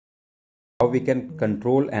how we can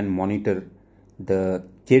control and monitor the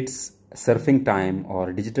kids' surfing time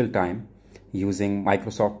or digital time using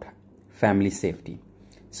Microsoft Family Safety.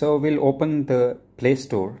 So we'll open the Play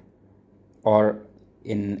Store, or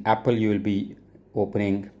in Apple you will be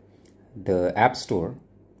opening the App Store.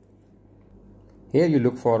 Here you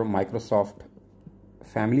look for Microsoft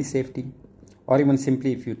Family Safety, or even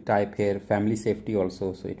simply if you type here Family Safety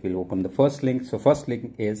also, so it will open the first link. So first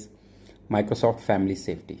link is Microsoft Family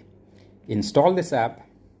Safety. Install this app.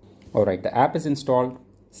 Alright, the app is installed.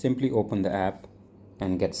 Simply open the app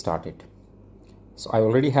and get started. So I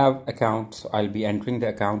already have account, so I'll be entering the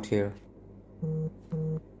account here.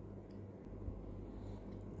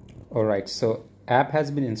 Alright, so app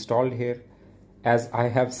has been installed here. As I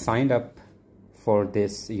have signed up for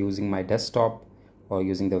this using my desktop or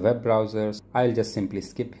using the web browsers, I'll just simply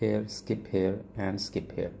skip here, and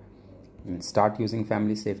skip here and start using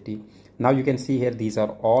Family Safety. Now you can see here, these are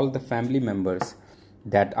all the family members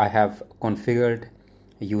that I have configured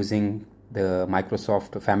using the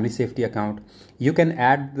Microsoft Family Safety account. You can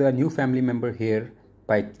add the new family member here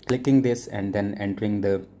by clicking this and then entering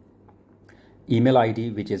the email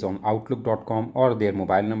ID which is on outlook.com or their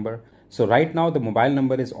mobile number. So right now the mobile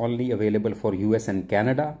number is only available for US and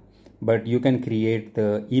Canada, but you can create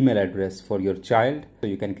the email address for your child. So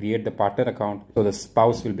you can create the partner account, so the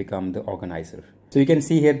spouse will become the organizer. So you can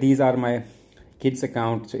see here, these are my kids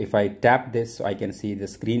account. So if I tap this, so I can see the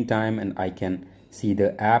screen time and I can see the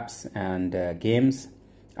apps and games.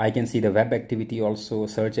 I can see the web activity also,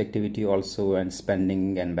 search activity also, and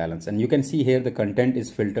spending and balance. And you can see here the content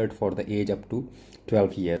is filtered for the age up to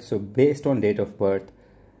 12 years. So based on date of birth,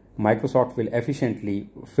 Microsoft will efficiently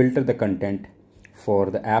filter the content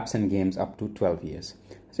for the apps and games up to 12 years.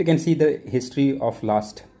 So you can see the history of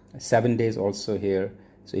last 7 days also here.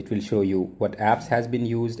 So it will show you what apps has been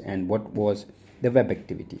used and what was the web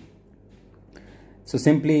activity. So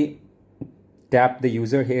simply tap the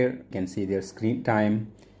user here. You can see their screen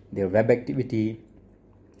time, their web activity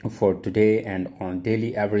for today, and on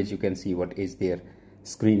daily average you can see what is their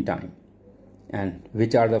screen time and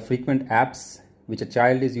which are the frequent apps which a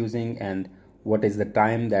child is using and what is the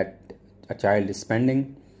time that a child is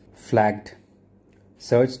spending. Flagged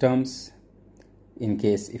search terms in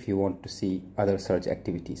case if you want to see other search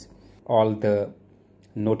activities. All the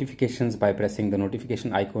notifications by pressing the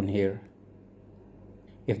notification icon here.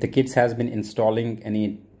 If the kids has been installing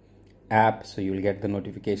any app, so you will get the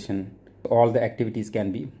notification. All the activities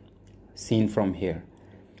can be seen from here.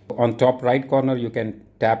 On top right corner you can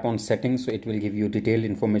tap on settings, so it will give you detailed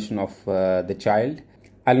information of the child.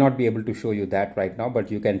 I'll not be able to show you that right now,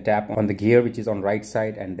 but you can tap on the gear which is on right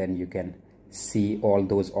side and then you can see all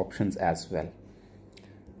those options as well.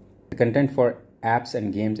 The content for apps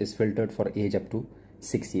and games is filtered for age up to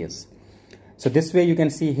 6 years. So this way you can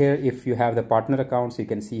see here, if you have the partner account, so you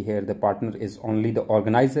can see here the partner is only the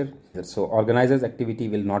organizer. So organizer's activity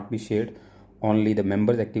will not be shared, only the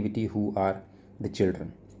members activity who are the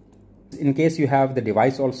children. In case you have the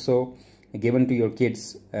device also given to your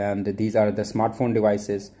kids, and these are the smartphone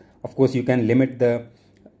devices, of course you can limit the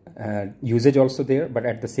usage also there, but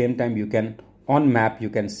at the same time you can on map you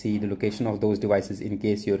can see the location of those devices in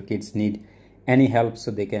case your kids need any help,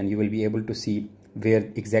 so you will be able to see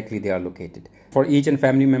where exactly they are located. For each and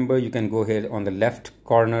family member you can go here on the left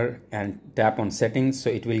corner and tap on settings, so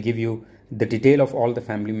it will give you the detail of all the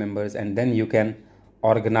family members, and then you can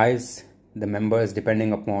organize the members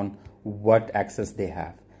depending upon what access they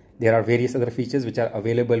have. There are various other features which are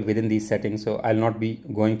available within these settings, so I'll not be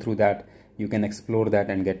going through that. You can explore that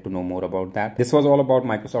and get to know more about that. This was all about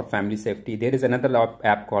Microsoft Family Safety. There is another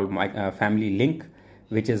app called Family Link,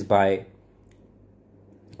 which is by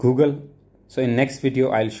Google. So in next video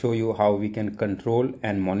I'll show you how we can control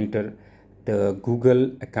and monitor the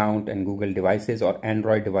Google account and Google devices or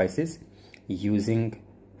Android devices using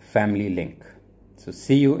Family Link. So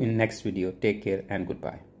see you in next video. Take care and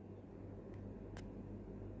goodbye.